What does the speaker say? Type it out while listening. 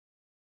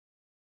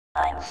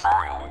I'm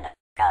fine,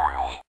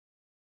 guy.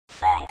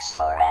 Thanks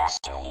for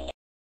asking.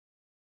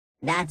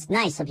 That's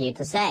nice of you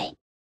to say.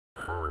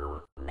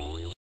 Who,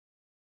 me?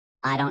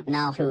 I don't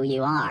know who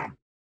you are.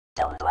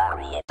 Don't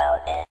worry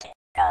about it,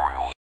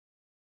 guy.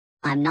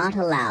 I'm not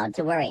allowed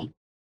to worry.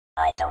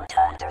 I don't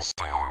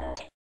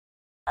understand.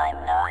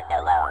 I'm not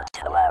allowed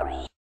to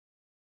worry.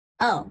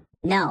 Oh,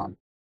 no.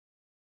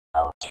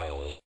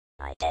 Okay,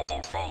 I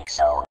didn't think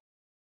so.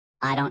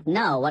 I don't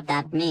know what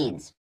that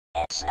means.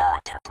 It's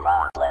not a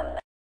problem.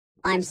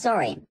 I'm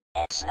sorry.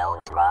 It's no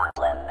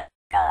problem,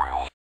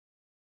 guy.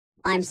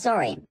 I'm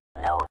sorry.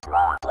 No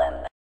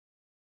problem.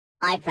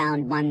 I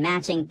found one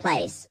matching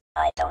place.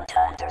 I don't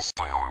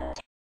understand.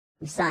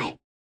 Sigh.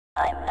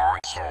 I'm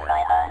not sure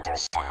I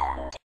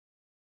understand.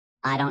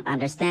 I don't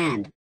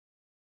understand.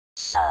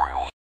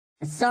 Sigh.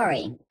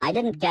 Sorry, I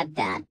didn't get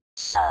that.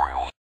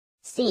 Sigh.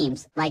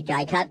 Seems like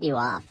I cut you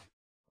off.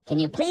 Can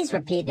you please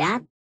repeat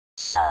that?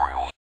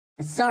 Sigh.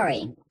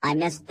 Sorry, I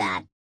missed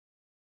that.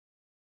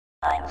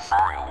 I'm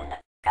fine,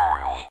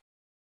 guy.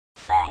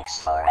 Thanks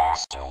for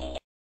asking.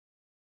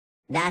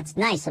 That's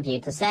nice of you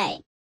to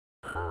say.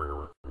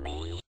 Who,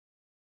 me?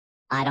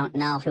 I don't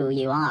know who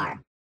you are.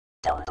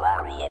 Don't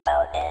worry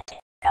about it,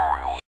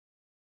 guy.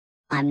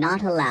 I'm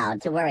not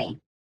allowed to worry.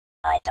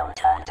 I don't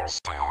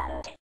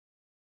understand.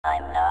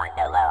 I'm not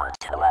allowed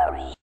to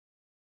worry.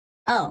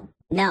 Oh,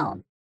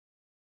 no.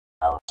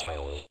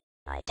 Okay,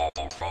 I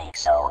didn't think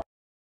so.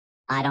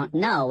 I don't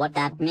know what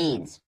that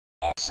means.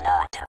 It's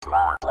not a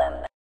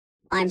problem.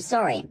 I'm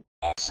sorry.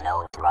 It's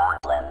no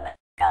problem,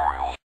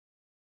 guy.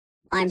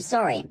 I'm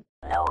sorry.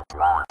 No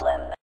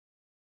problem.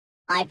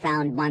 I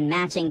found one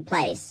matching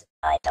place.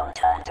 I don't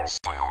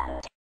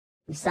understand.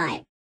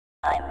 Sigh.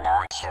 I'm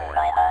not sure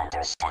I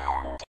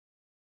understand.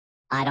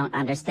 I don't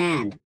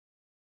understand.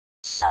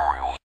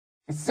 Sigh.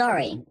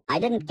 Sorry, I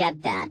didn't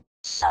get that.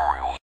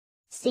 Sigh.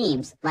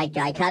 Seems like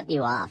I cut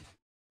you off.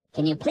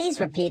 Can you please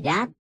repeat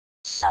that?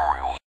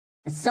 Sigh.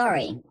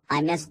 Sorry,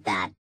 I missed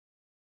that.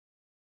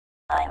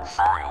 I'm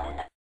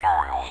fine,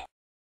 guy.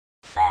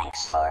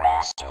 Thanks for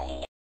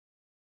asking.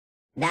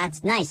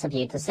 That's nice of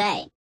you to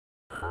say.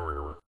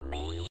 Who,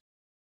 me?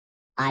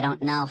 I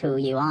don't know who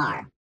you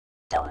are.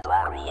 Don't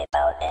worry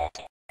about it,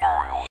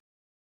 guy.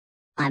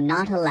 I'm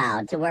not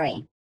allowed to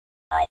worry.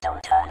 I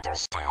don't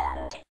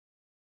understand.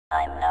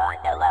 I'm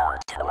not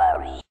allowed to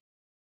worry.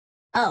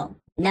 Oh,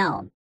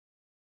 no.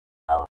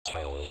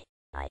 Okay,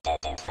 I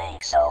didn't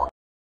think so.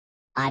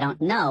 I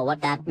don't know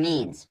what that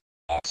means.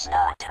 It's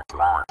not a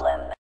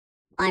problem.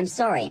 I'm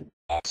sorry.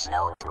 It's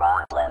no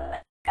problem,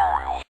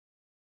 guy.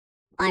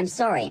 I'm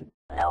sorry.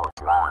 No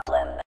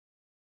problem.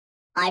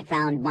 I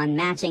found one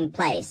matching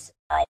place.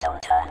 I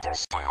don't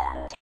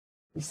understand.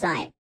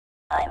 Sigh.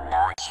 I'm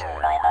not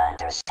sure I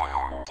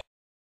understand.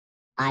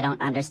 I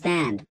don't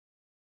understand.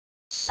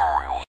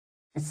 Sigh.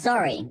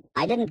 Sorry,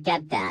 I didn't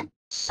get that.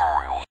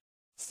 Sigh.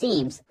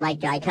 Seems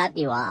like I cut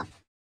you off.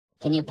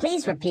 Can you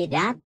please repeat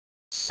that?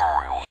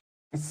 Sigh.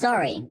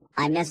 Sorry,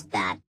 I missed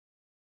that.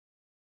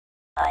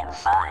 I'm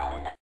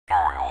fine,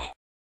 guy.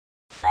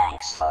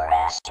 Thanks for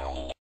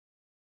asking.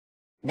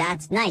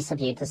 That's nice of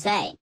you to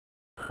say.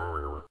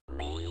 Who,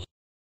 me?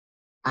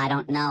 I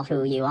don't know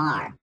who you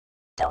are.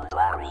 Don't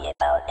worry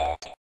about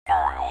it,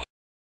 guy.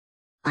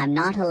 I'm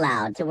not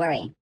allowed to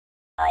worry.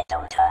 I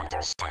don't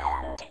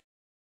understand.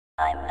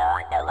 I'm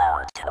not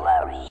allowed to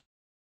worry.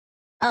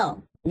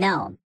 Oh,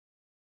 no.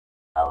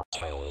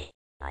 Okay,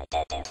 I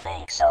didn't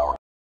think so.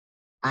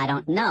 I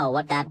don't know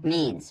what that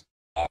means.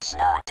 It's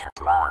not a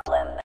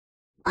problem.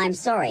 I'm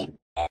sorry.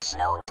 It's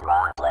no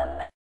problem,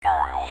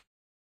 guy.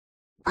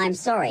 I'm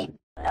sorry.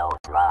 No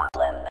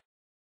problem.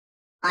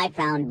 I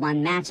found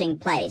one matching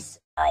place.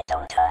 I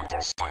don't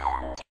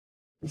understand.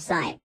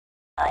 Sigh.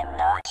 I'm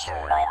not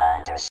sure I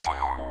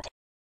understand.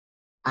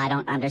 I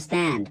don't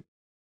understand.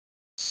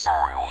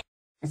 Sigh.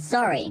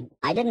 Sorry,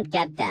 I didn't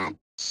get that.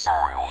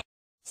 Sigh.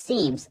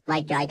 Seems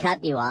like I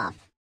cut you off.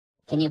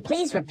 Can you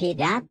please repeat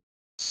that?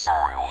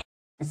 Sigh.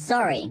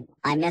 Sorry,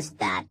 I missed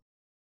that.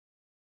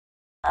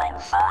 I'm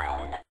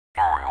fine,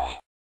 guy.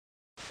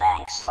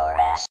 Thanks for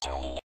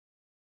asking.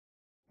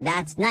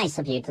 That's nice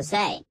of you to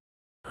say.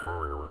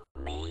 Who,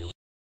 me?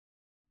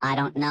 I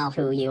don't know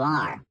who you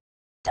are.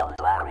 Don't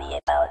worry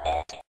about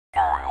it,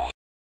 guy.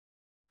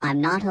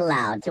 I'm not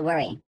allowed to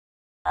worry.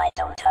 I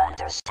don't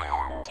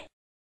understand.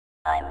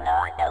 I'm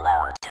not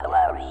allowed to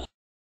worry.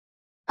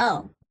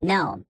 Oh,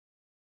 no.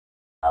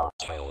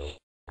 Okay,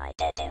 I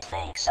didn't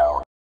think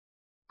so.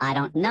 I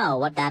don't know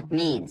what that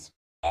means.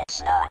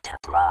 It's not a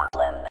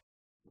problem.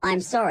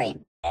 I'm sorry.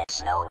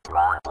 It's no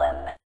problem,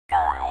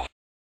 guy.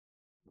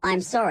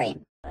 I'm sorry.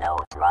 No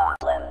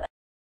problem.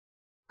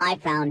 I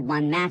found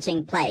one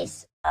matching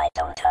place. I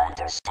don't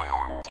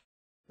understand.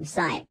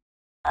 Sigh.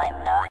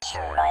 I'm not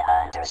sure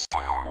I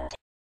understand.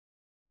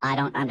 I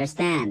don't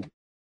understand.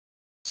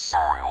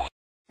 Sigh.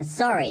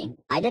 Sorry,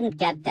 I didn't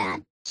get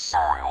that.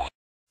 Sigh.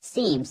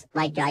 Seems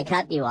like I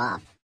cut you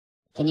off.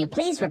 Can you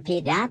please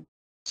repeat that?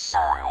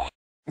 Sigh.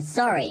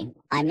 Sorry,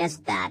 I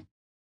missed that.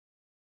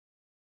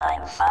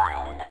 I'm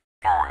fine,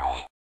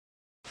 guy.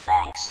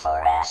 Thanks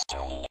for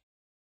asking.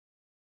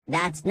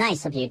 That's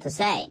nice of you to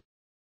say.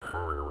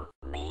 Who,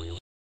 me?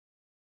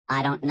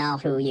 I don't know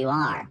who you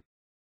are.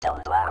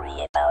 Don't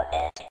worry about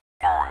it,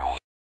 guy.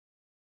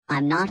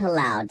 I'm not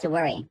allowed to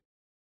worry.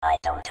 I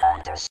don't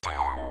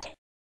understand.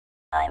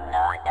 I'm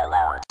not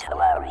allowed to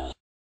worry.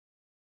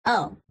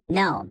 Oh,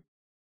 no.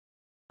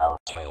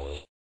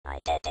 Okay, I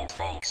didn't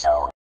think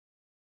so.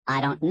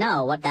 I don't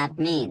know what that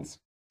means.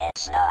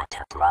 It's not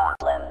a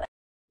problem.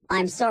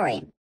 I'm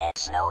sorry.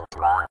 It's no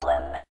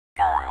problem,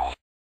 guy.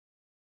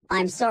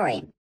 I'm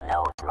sorry.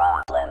 No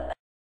problem.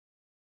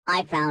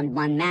 I found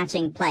one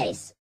matching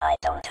place. I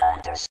don't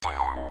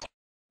understand.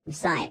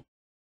 Sigh.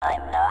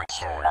 I'm not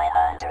sure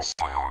I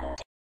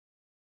understand.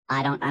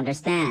 I don't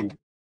understand.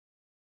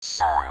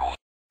 Sigh.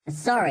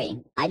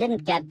 Sorry, I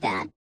didn't get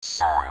that.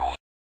 Sigh.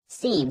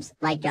 Seems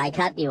like I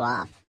cut you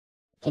off.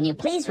 Can you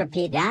please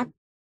repeat that?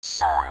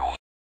 Sigh.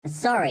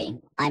 Sorry,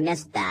 I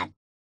missed that.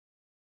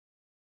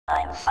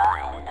 I'm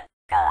fine,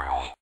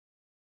 guy.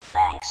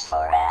 Thanks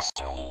for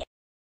asking.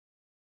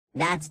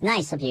 That's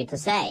nice of you to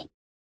say.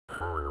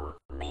 Who,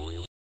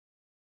 me?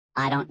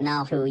 I don't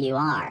know who you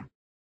are.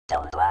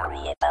 Don't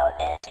worry about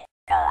it,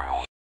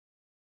 guy.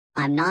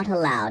 I'm not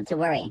allowed to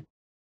worry.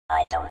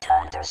 I don't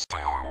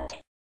understand.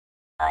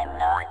 I'm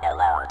not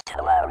allowed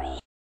to worry.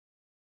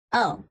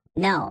 Oh,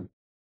 no.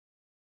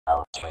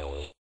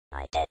 Okay,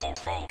 I didn't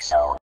think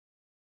so.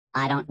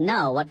 I don't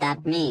know what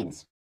that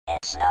means.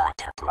 It's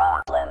not a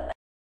problem.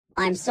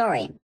 I'm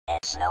sorry.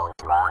 It's no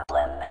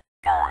problem,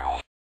 guy.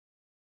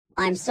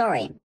 I'm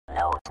sorry.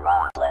 No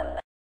problem.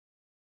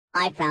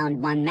 I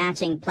found one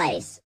matching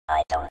place.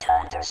 I don't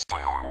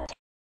understand.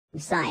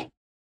 Sigh.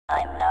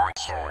 I'm not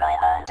sure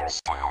I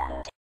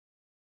understand.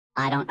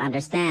 I don't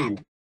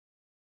understand.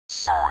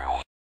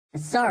 Sigh.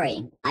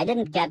 Sorry, I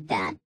didn't get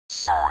that.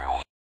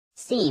 Sigh.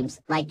 Seems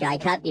like I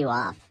cut you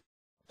off.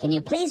 Can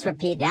you please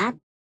repeat that?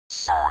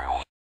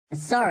 Sigh.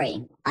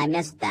 Sorry, I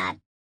missed that.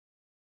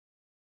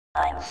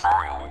 I'm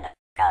fine,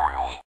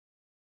 guy.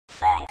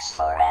 Thanks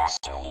for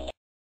asking.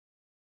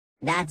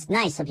 That's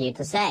nice of you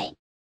to say.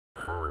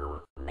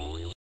 Who,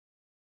 me?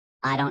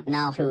 I don't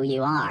know who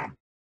you are.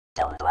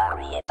 Don't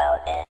worry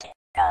about it,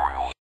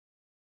 guy.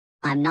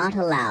 I'm not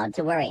allowed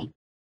to worry.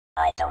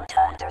 I don't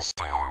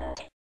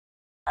understand.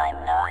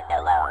 I'm not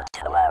allowed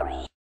to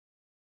worry.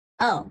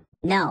 Oh,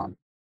 no.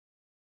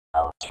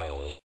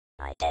 Okay,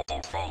 I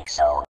didn't think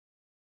so.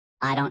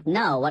 I don't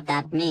know what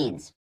that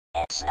means.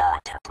 It's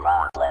not a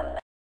problem.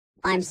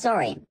 I'm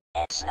sorry.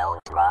 It's no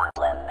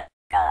problem,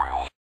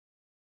 guy.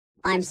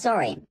 I'm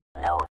sorry.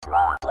 No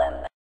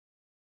problem.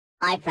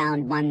 I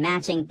found one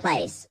matching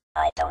place.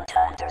 I don't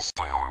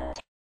understand.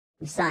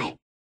 Sigh.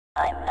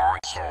 I'm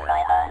not sure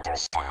I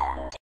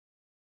understand.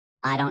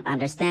 I don't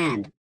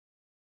understand.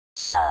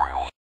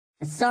 Sigh.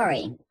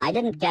 Sorry, I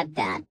didn't get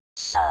that.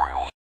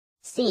 Sigh.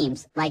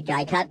 Seems like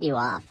I cut you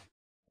off.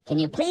 Can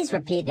you please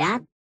repeat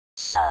that?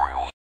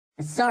 Sigh.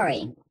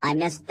 Sorry, I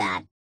missed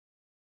that.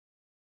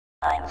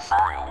 I'm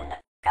fine,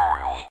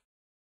 guy.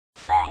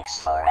 Thanks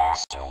for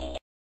asking.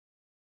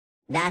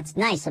 That's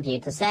nice of you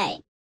to say.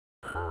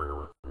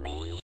 Who,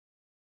 me?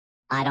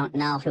 I don't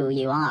know who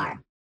you are.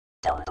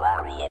 Don't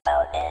worry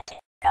about it,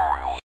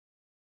 guy.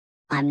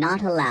 I'm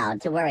not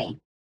allowed to worry.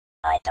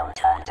 I don't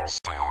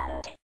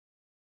understand.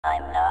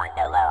 I'm not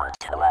allowed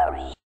to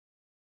worry.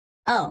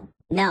 Oh,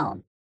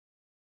 no.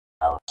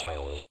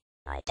 Okay,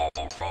 I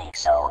didn't think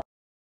so.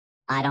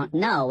 I don't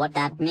know what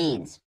that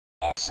means.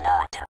 It's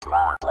not a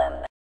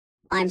problem.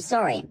 I'm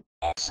sorry.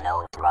 It's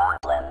no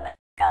problem,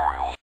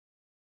 guy.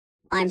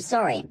 I'm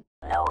sorry.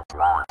 No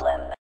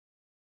problem.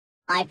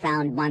 I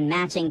found one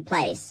matching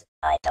place.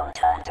 I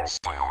don't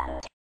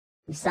understand.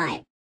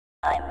 Sigh.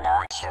 I'm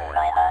not sure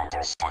I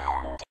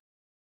understand.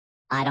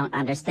 I don't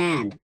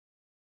understand.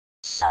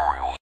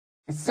 Sigh.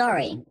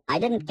 Sorry, I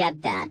didn't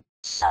get that.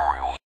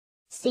 Sigh.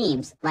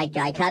 Seems like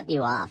I cut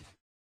you off.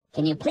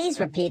 Can you please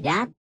repeat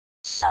that?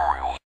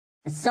 Sigh.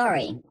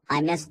 Sorry,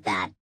 I missed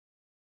that.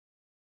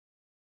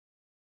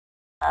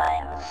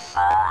 I'm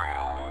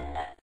fine,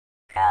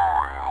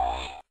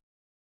 guy.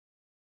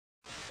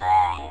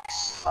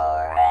 Thanks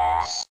for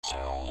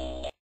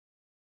asking.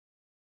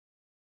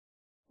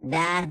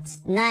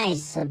 That's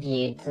nice of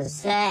you to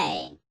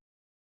say.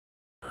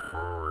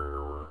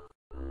 Who,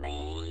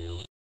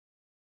 me?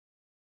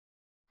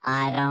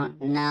 I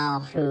don't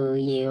know who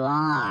you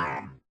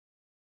are.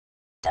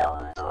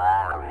 Don't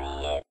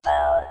worry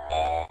about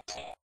it,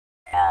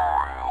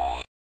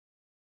 guy.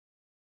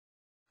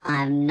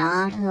 I'm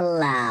not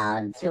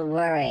allowed to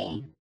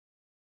worry.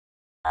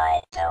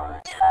 I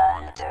don't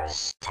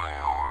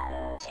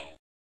understand.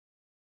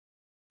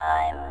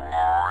 I'm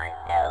not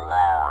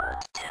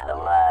allowed to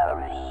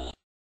worry.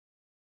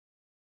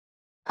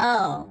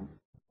 Oh,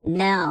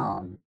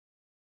 no.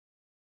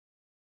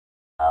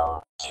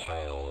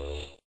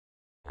 Okay,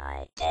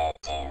 I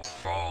didn't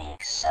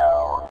think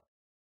so.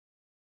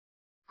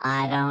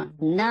 I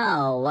don't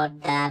know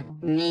what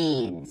that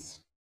means.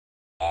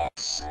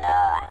 It's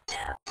not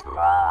a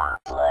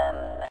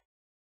problem.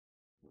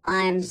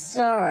 I'm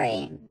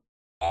sorry.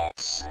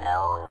 It's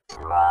no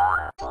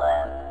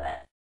problem,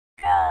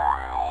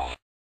 guy.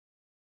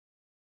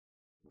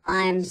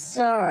 I'm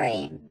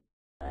sorry.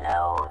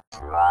 No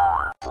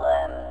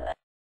problem.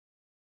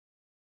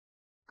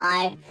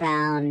 I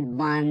found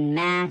one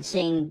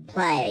matching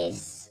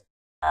place.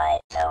 I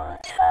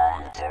don't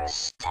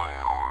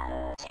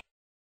understand.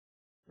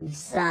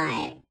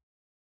 Sigh.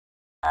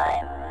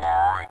 I'm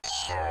not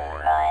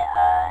sure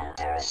I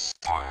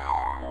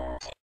understand.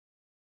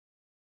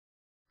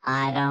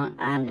 I don't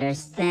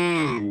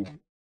understand.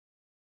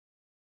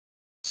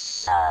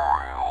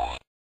 Sigh.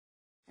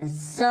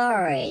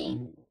 Sorry,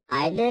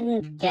 I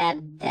didn't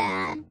get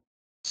that.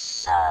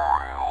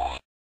 Sigh.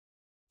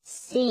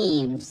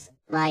 Seems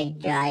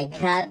like I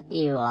cut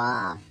you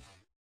off.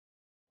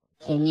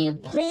 Can you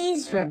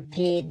please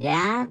repeat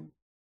that?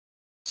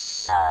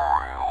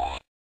 Sigh.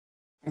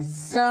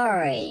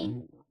 Sorry,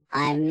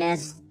 I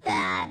missed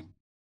that.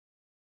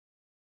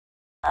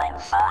 I'm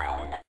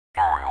fine,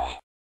 Guy.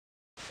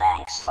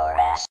 Thanks for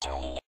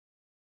asking.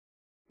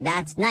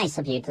 That's nice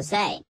of you to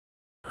say.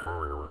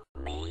 Who,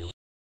 me?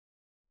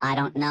 I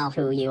don't know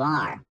who you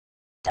are.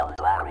 Don't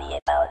worry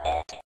about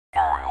it,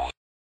 Guy.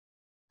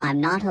 I'm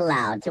not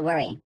allowed to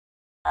worry.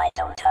 I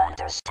don't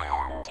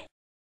understand.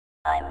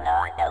 I'm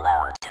not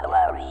allowed to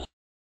worry.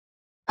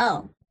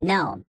 Oh,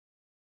 no,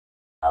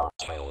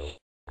 Okay,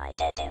 I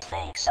didn't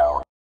think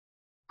so.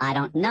 I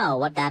don't know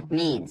what that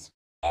means.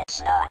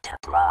 It's not a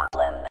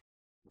problem.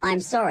 I'm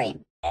sorry.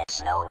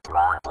 It's no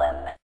problem,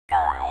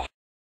 Guy.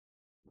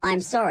 I'm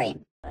sorry.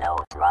 No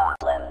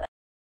problem.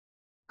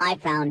 I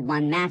found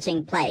one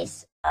matching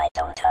place. I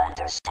don't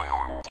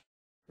understand.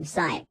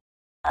 Sigh.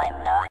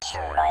 I'm not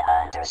sure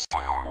I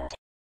understand.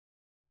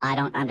 I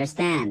don't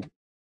understand.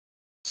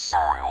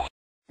 Sigh.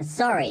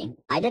 Sorry,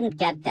 I didn't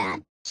get that.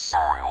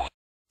 Sigh.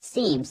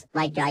 Seems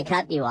like I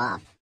cut you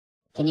off.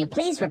 Can you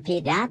please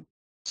repeat that?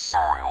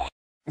 Sigh.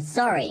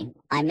 Sorry,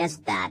 I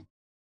missed that.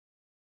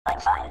 I'm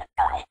fine,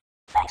 Guy.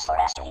 Thanks for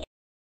asking.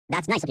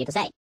 That's nice of you to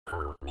say.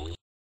 Who, me?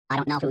 I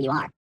don't know who you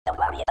are. Don't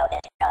worry about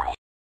it, Guy.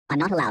 I'm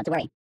not allowed to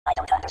worry. I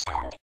don't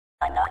understand.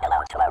 I'm not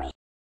allowed to worry.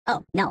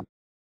 Oh, no,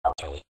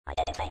 Okay, I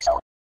didn't think so.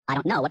 I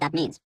don't know what that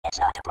means. It's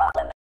not a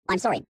problem. I'm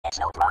sorry. It's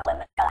no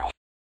problem, Guy.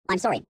 I'm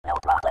sorry. No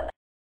problem.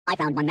 I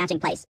found one matching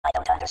place. I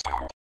don't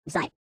understand.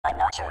 Sigh. I'm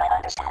not sure I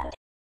understand.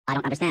 I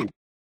don't understand.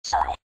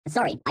 Sigh.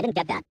 Sorry, I didn't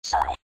get that.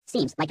 Sigh.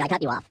 Seems like I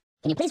cut you off.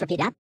 Can you please repeat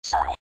that?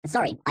 Sigh.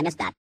 Sorry, I missed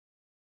that.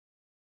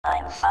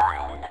 I'm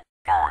fine,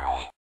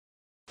 Guy.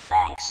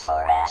 Thanks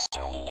for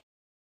asking.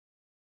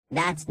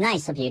 That's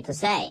nice of you to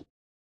say.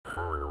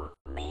 Who,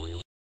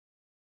 me?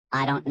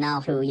 I don't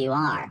know who you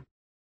are.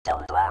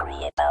 Don't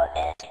worry about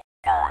it,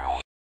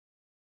 Guy.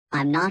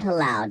 I'm not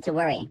allowed to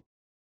worry.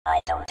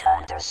 I don't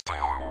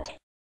understand.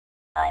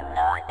 I'm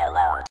not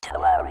allowed to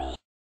worry.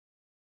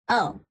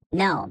 Oh,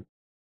 no,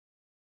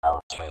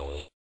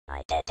 Okay,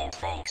 I didn't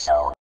think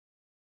so.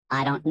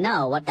 I don't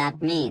know what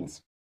that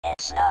means.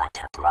 It's not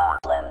a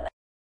problem.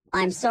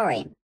 I'm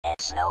sorry.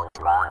 It's no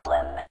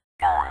problem,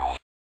 Guy.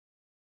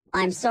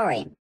 I'm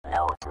sorry.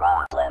 No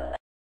problem.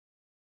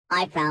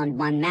 I found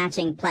one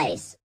matching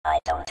place. I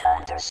don't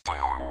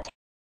understand.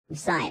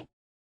 Sigh.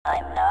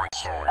 I'm not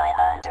sure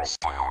I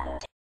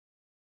understand.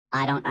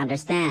 I don't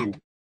understand.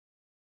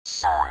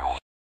 Sigh.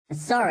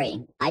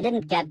 Sorry, I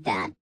didn't get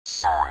that.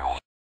 Sigh.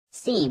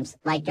 Seems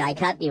like I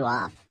cut you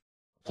off.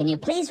 Can you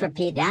please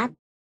repeat that?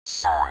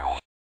 Sigh.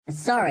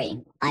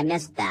 Sorry, I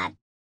missed that.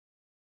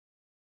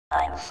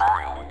 I'm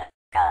fine,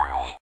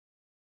 Guy.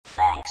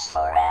 Thanks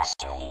for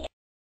asking.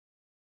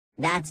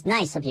 That's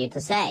nice of you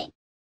to say.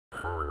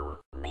 Who,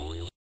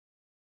 me?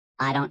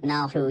 I don't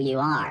know who you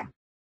are.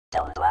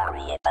 Don't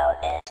worry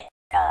about it,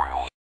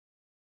 Guy.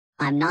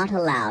 I'm not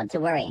allowed to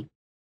worry.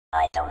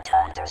 I don't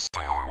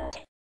understand.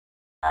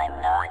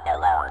 I'm not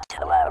allowed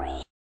to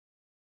worry.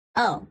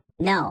 Oh,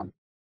 no,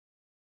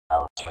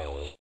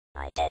 Okay,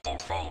 I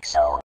didn't think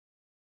so.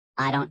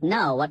 I don't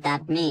know what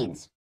that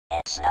means.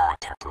 It's not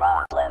a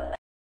problem.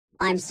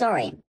 I'm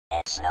sorry.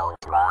 It's no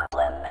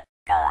problem,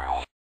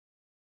 Guy.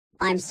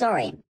 I'm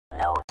sorry.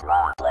 No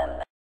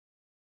problem.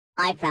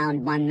 I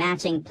found one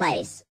matching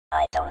place.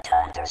 I don't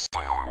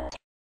understand.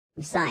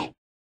 Sigh.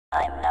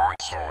 I'm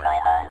not sure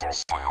I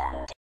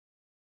understand.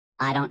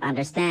 I don't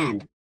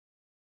understand.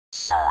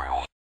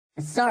 Sigh.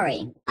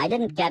 Sorry, I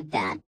didn't get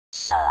that.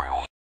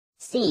 Sigh.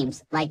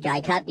 Seems like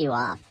I cut you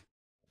off.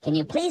 Can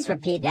you please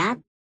repeat that?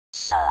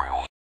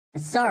 Sigh.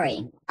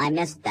 Sorry, I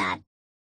missed that.